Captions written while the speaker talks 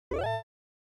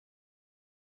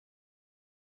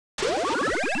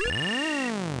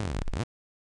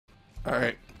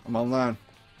Alright, I'm online.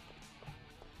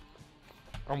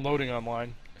 I'm loading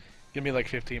online. Give me like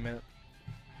 15 minutes.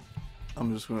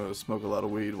 I'm just gonna smoke a lot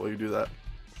of weed while you do that.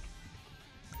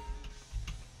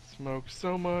 Smoke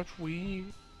so much weed.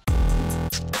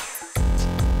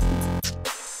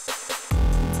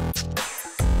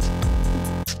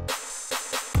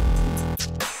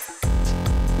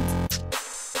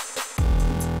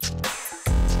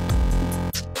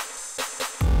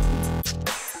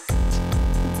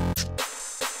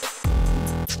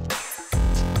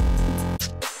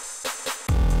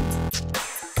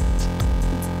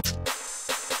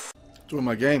 Doing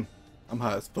my game. I'm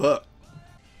high as fuck.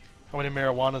 How many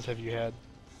marijuanas have you had?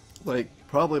 Like,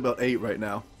 probably about 8 right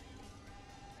now.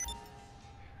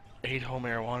 8 whole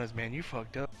marijuanas, man. You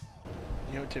fucked up.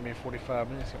 You know, it took me 45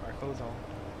 minutes to get my clothes on.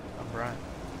 I'm Brian.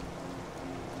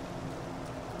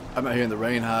 I'm out here in the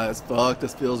rain high as fuck.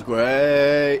 This feels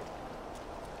great.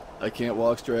 I can't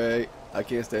walk straight. I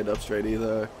can't stand up straight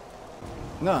either.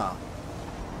 Nah.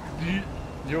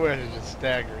 Your ass is just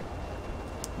staggering.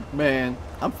 Man,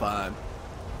 I'm fine.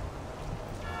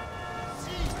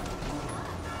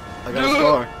 I got a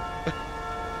scar.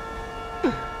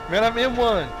 Man, I'm in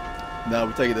one. No,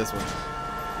 we're taking this one.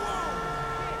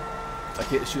 I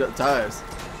can't shoot up the tires.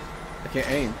 I can't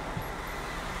aim.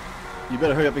 You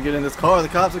better hurry up and get in this car. The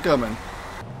cops are coming.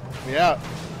 Yeah.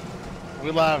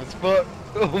 We live as fuck.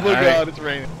 Oh my god, it's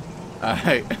raining.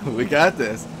 Alright, we got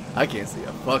this. I can't see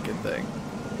a fucking thing.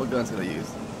 What gun's gonna use?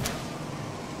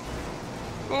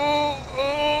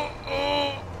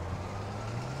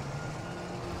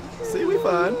 See, we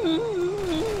fine.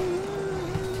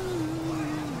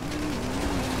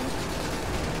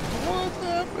 What's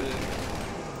happening?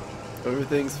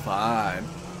 Everything's fine.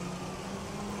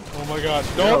 Oh my god,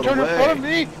 don't turn in front of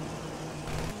me!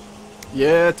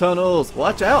 Yeah, tunnels.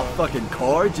 Watch out, fucking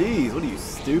car. Jeez, what are you,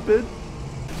 stupid?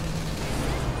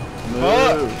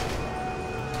 Move.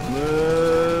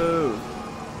 Move.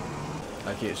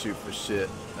 I can't shoot for shit.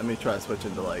 Let me try to switch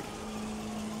into like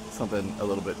something a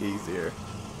little bit easier.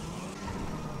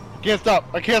 I can't stop.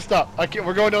 I can't stop.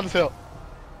 We're going down this hill.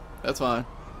 That's fine.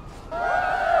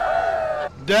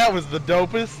 That was the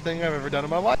dopest thing I've ever done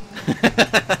in my life.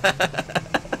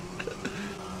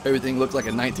 Everything looks like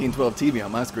a 1912 TV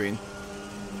on my screen.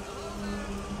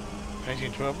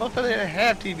 1912. Motherfucker, they didn't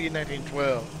have TV in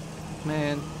 1912.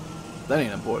 Man, that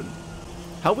ain't important.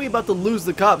 How we about to lose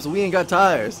the cops and we ain't got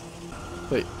tires?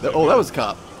 Wait, oh, that was a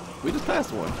cop. We just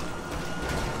passed one.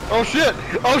 Oh shit!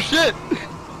 Oh shit!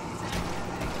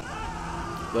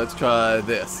 Let's try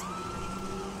this.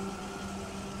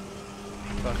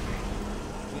 Fuck me.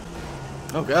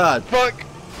 Oh god. Fuck!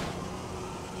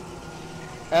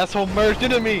 Asshole merged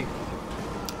into me!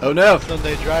 Oh no.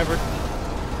 Sunday driver.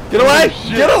 Get away! Oh,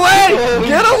 shit. Get away! Oh,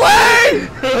 Get away!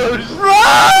 Oh,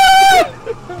 Run!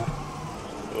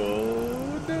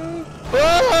 oh no.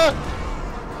 Ah!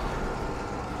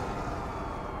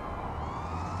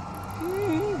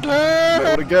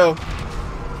 Where to go?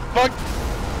 Fuck!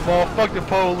 Well, fuck the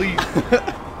police.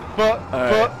 Fuck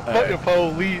the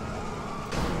police.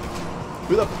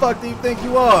 Who the fuck do you think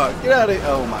you are? Get out of here!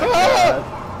 Oh my god.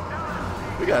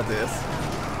 We got this.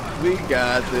 We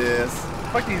got this.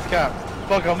 Fuck these cops.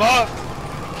 Fuck them up.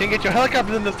 Can't get your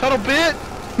helicopter in this tunnel, bitch.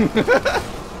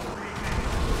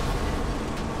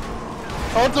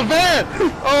 Oh, it's a van.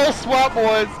 Oh, swap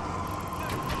boys.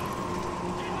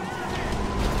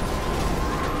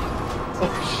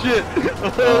 Oh shit.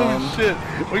 Oh shit.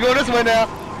 We going this way now.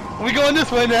 We going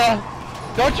this way now.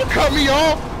 Don't you cut me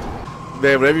off.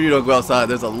 Man, whenever you don't go outside,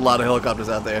 there's a lot of helicopters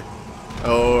out there.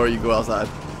 Or you go outside.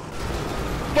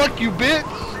 Fuck you, bitch.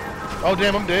 Oh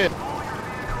damn, I'm dead.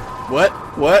 What?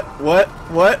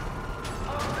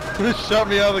 Shot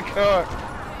me out of the car.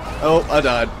 Oh, I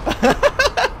died.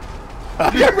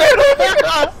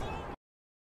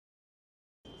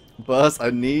 Bus, I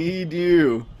need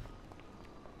you.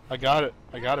 I got it,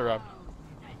 Rob.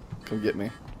 Come get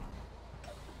me.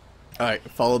 Alright,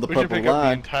 follow the We should purple pick up the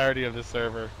line. entirety of the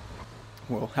server.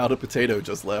 Well, How to Potato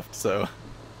just left, so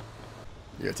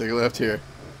you gotta take a left here.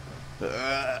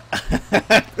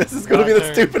 This is gonna be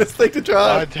the stupidest thing to My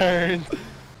drive. turn.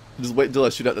 Just wait until I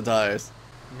shoot out the tires.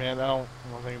 Man, I don't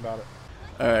think about it.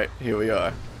 Alright, here we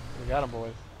are. We got him,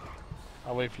 boys.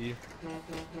 I'll wait for you.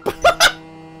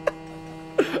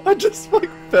 I just like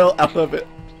fell out of it.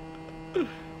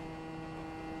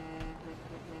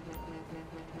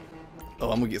 Oh,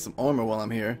 I'm gonna get some armor while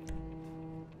I'm here.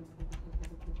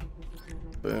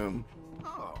 Boom.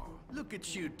 Oh, look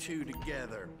at you two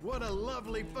together. What a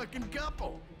lovely fucking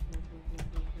couple.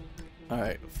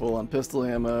 Alright, full on pistol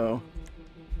ammo.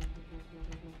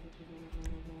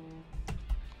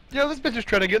 Yo, this bitch is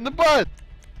trying to get in the bus.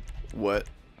 What?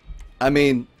 I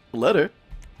mean, let her.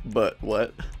 But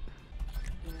what?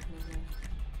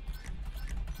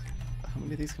 How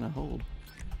many of these can I hold?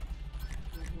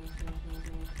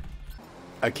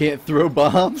 I can't throw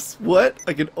bombs? What?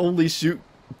 I can only shoot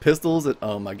pistols and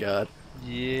oh my god.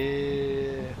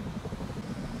 Yeah.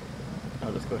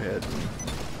 I'll just go ahead.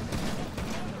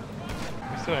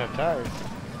 We still have tires.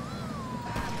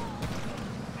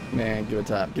 Man, give it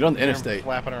time. Get on the interstate.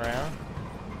 Flapping around.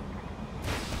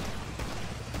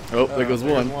 Oh, there goes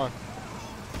there's one.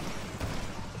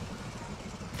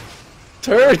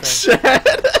 Turn, Chad!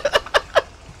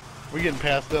 We getting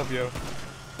passed up, yo.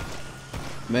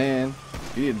 Man,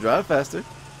 you need to drive faster.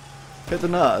 Hit the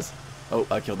NOS. Oh,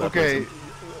 I killed that person.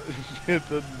 Hit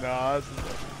the NOS.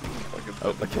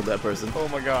 Oh, I killed that person. Oh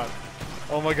my god.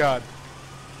 Oh my god.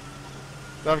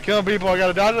 I'm killing people. I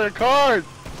gotta dodge their cars.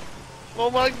 Oh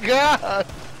my god.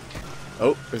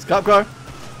 Oh, there's a cop car.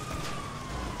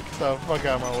 Get the fuck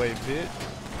out of my way, bitch.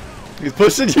 He's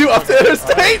pushing you off the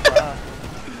interstate.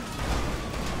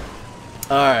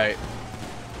 Alright.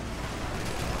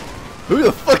 Who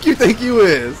the fuck you think you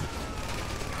is?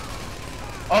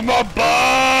 I'm a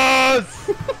boss!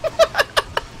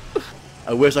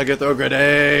 I wish I could throw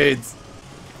grenades.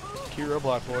 Key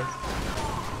roadblock, boy.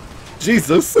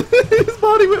 Jesus. His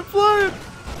body went flying.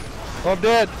 Oh, I'm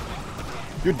dead.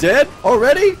 You're dead?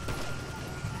 Already?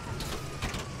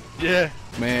 Yeah.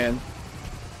 Man.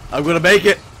 I'm gonna make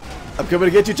it. I'm coming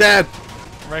to get you, Chad.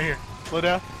 I'm right here. Slow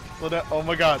down. Slow down. Oh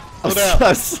my god. Slow down.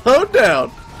 I slowed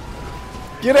down.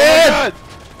 Get Oh in. my god.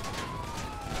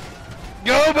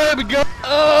 Go, baby, go.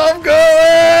 Oh, I'm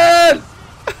going.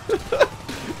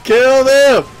 Kill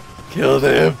them. Kill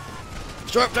them.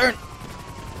 Sharp turn.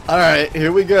 Alright,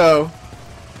 here we go.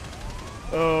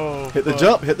 Oh, Hit the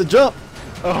jump. Hit the jump.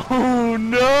 Oh,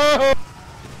 no.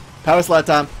 Power slide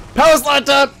time. Power slide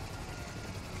time.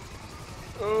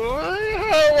 Oh,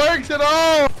 it works at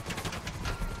all.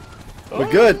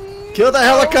 We're good. Kill the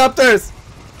helicopters.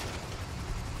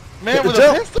 Man, Hit the with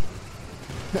jump. a pistol.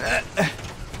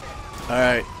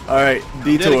 Alright, alright.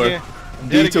 Detour. Dead again.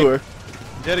 Dead Detour. again.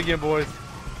 Dead again, boys.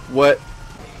 What?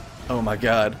 Oh my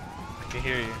god. I can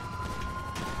hear you.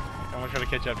 I'm gonna try to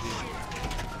catch up to you.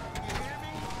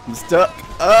 I'm stuck.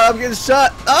 I'm getting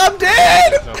shot. I'm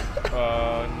dead!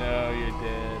 Oh no, you're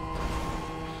dead.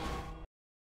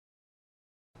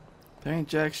 There ain't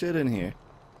jack shit in here.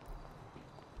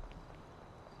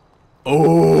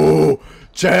 Oh!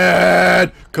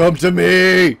 Chad! Come to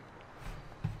me!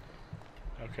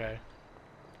 Okay.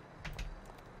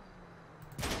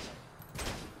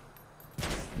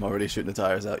 I'm already shooting the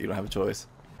tires out. You don't have a choice.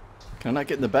 Can I not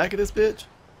get in the back of this bitch?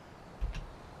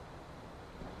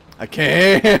 I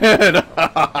can!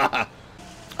 I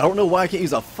don't know why I can't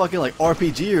use a fucking like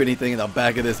RPG or anything in the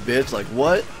back of this bitch. Like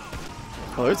what?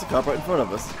 Oh, there's a cop right in front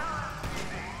of us.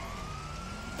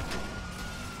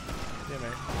 Yeah,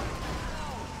 man.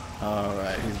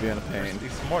 Alright, he's being a pain.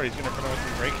 He's smart. He's gonna pronounce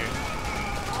some braking.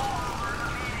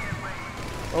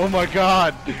 Oh my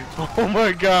god! Oh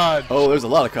my god! Oh, there's a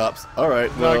lot of cops.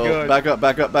 Alright, well, Not good. back up,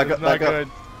 back up, back It's up, not back good.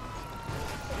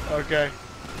 up. Okay.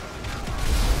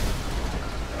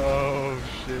 Oh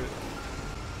shit.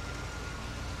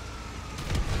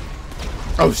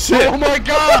 Oh shit! Oh my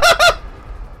god!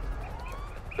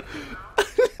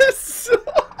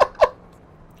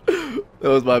 That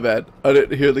was my bad. I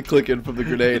didn't hear the clicking from the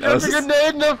grenade. I was There's a just...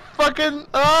 grenade in the fucking.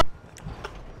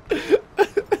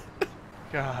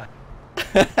 God.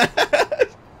 That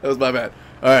was my bad.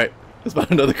 Alright, let's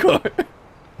find another car.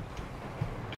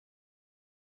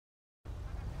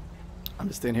 I'm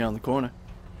just staying here on the corner.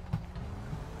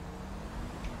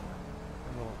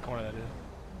 The little corner that is.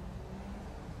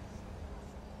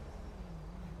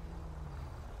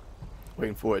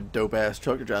 Waiting for a dope ass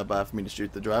truck to drive by for me to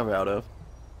shoot the driver out of.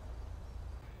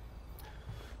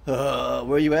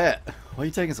 Where you at? Why are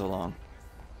you taking so long?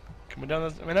 Coming down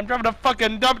this. I mean, I'm driving a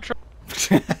fucking dump truck.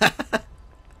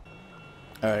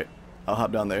 Alright, I'll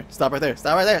hop down there. Stop right there.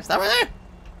 Stop right there. Stop right there.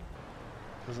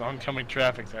 There's oncoming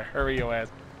traffic, so hurry your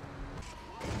ass.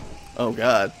 Oh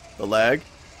god, the lag?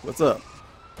 What's up?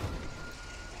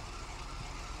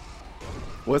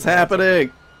 What's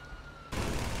happening?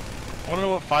 I wanna know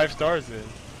what 5 stars is.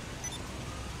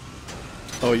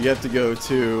 Oh, you have to go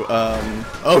to,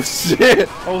 oh shit!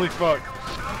 Holy fuck.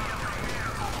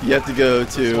 You have to go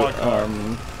to, SWAT car.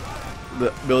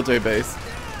 the military base.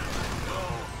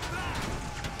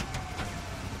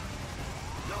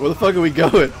 Where the fuck are we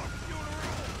going?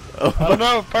 Oh, I don't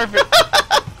know, perfect.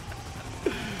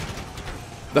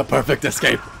 the perfect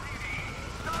escape.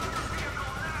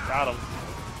 Got him.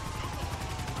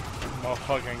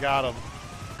 Motherfucking got him.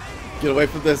 Get away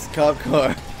from this cop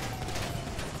car.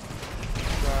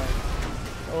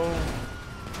 Oh.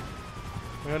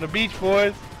 We're on the beach,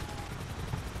 boys.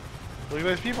 Look at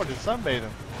those people just sunbathing.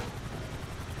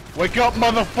 Wake up,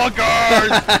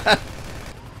 motherfuckers!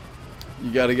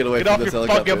 You gotta get away Get from off this your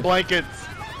helicopter. fucking blankets.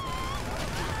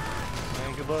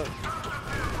 Man, good luck.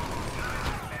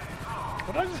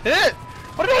 What did I just hit?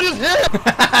 What did I just hit?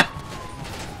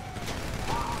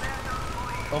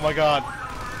 Oh my god.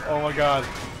 Oh my god.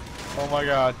 Oh my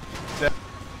god.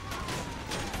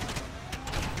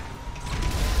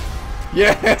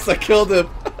 Yes, I killed him.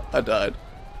 I died.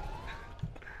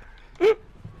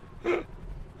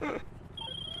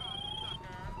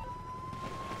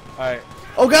 Alright.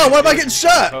 Oh god, why am I getting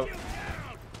shot? Oh.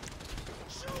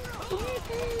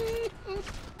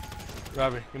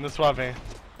 Robbie, get in the SWAT van.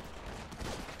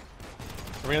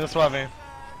 We're in the SWAT van.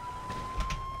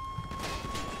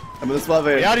 I'm in the SWAT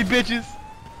van. Howdy, bitches!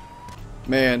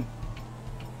 Man.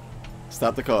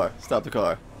 Stop the car. Stop the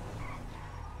car.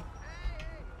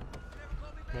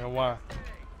 Man, why?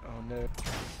 Oh no.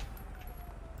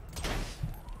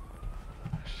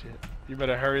 Shit. You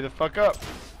better hurry the fuck up.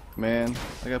 Man,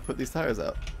 I gotta put these tires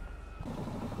out.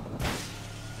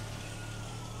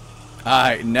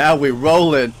 Alright, now we're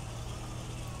rolling.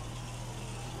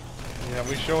 Yeah,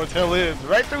 we sure as hell is.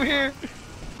 Right through here.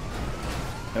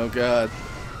 Oh god.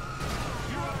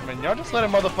 Man, y'all just let a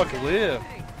motherfucker live.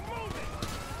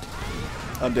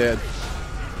 I'm dead.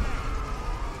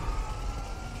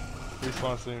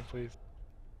 Respawn soon, please.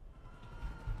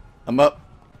 I'm up.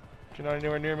 You're not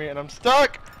anywhere near me, and I'm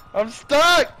stuck! I'm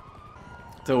stuck!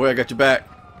 Don't worry, I got your back.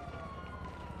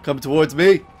 Come towards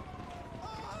me.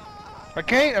 I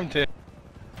can't, I'm dead.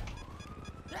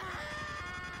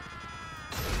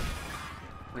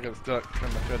 I got stuck.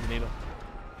 Trying to thread the needle.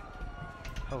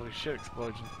 Holy shit,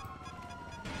 explosion.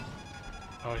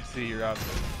 Oh, I see you're out.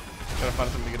 Gotta find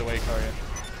something to get away, car yet.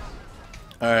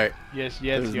 Alright. Yes,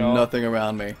 There's y'all. nothing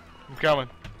around me. I'm coming.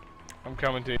 I'm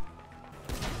coming to you.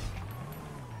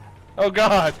 Oh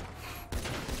god!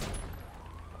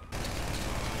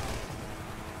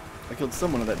 I killed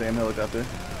someone in that damn helicopter.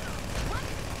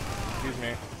 Excuse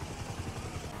me.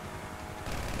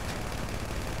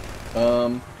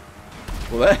 Well,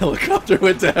 that helicopter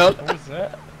went down. What was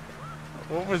that?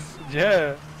 What was...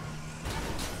 Yeah.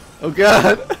 Oh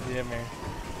god. Yeah, man.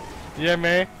 Yeah,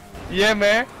 man. Yeah,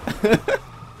 man.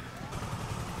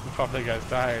 Pop that guy's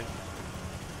tires.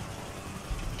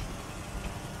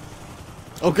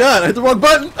 Oh god, I hit the wrong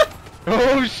button.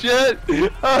 Oh shit!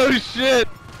 Oh shit!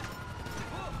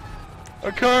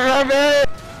 I'm coming around me!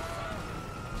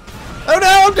 Oh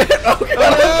no, I'm dead. Oh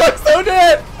god, I'm so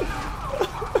dead.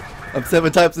 I'm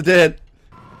 7 types of dead.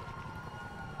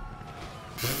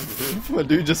 My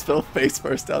dude just fell face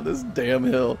first down this damn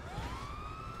hill.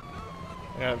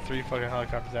 I got 3 fucking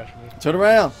helicopters after me. Turn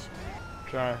around.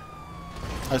 Try.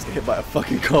 I just got hit by a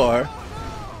fucking car.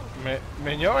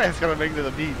 Man, your ass gotta make it to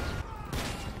the beach.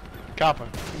 Copper,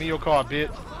 give me your car, bitch.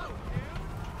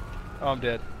 Oh, I'm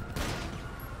dead.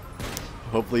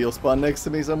 Hopefully you'll spawn next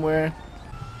to me somewhere.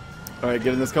 Alright,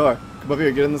 get in this car. Come up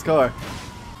here, get in this car.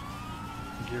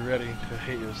 Get ready to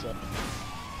hate yourself.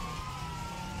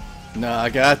 No, I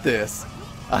got this.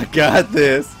 I got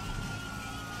this.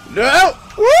 No!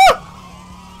 Woo!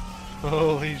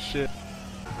 Holy shit.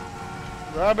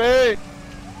 Robbie!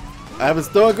 I was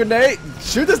throwing a grenade.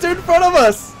 Shoot this dude in front of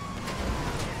us!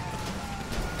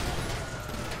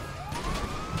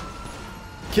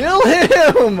 Kill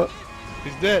him!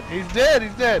 He's dead. He's dead.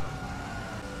 He's dead.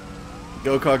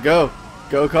 Go car, go.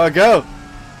 Go car, go.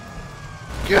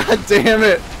 God damn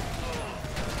it.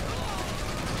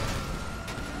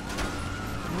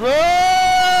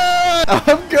 Run!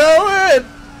 I'm going!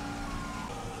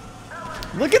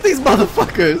 Look at these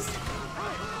motherfuckers!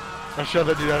 I shot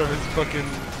that dude out of his fucking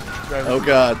driver's Oh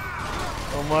god.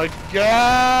 Oh my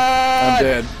god! I'm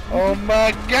dead. Oh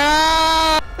my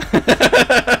god!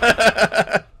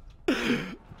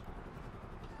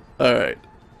 Alright.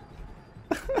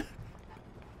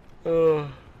 Oh.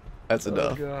 That's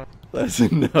enough. God. That's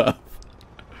enough.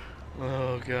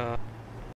 Oh god.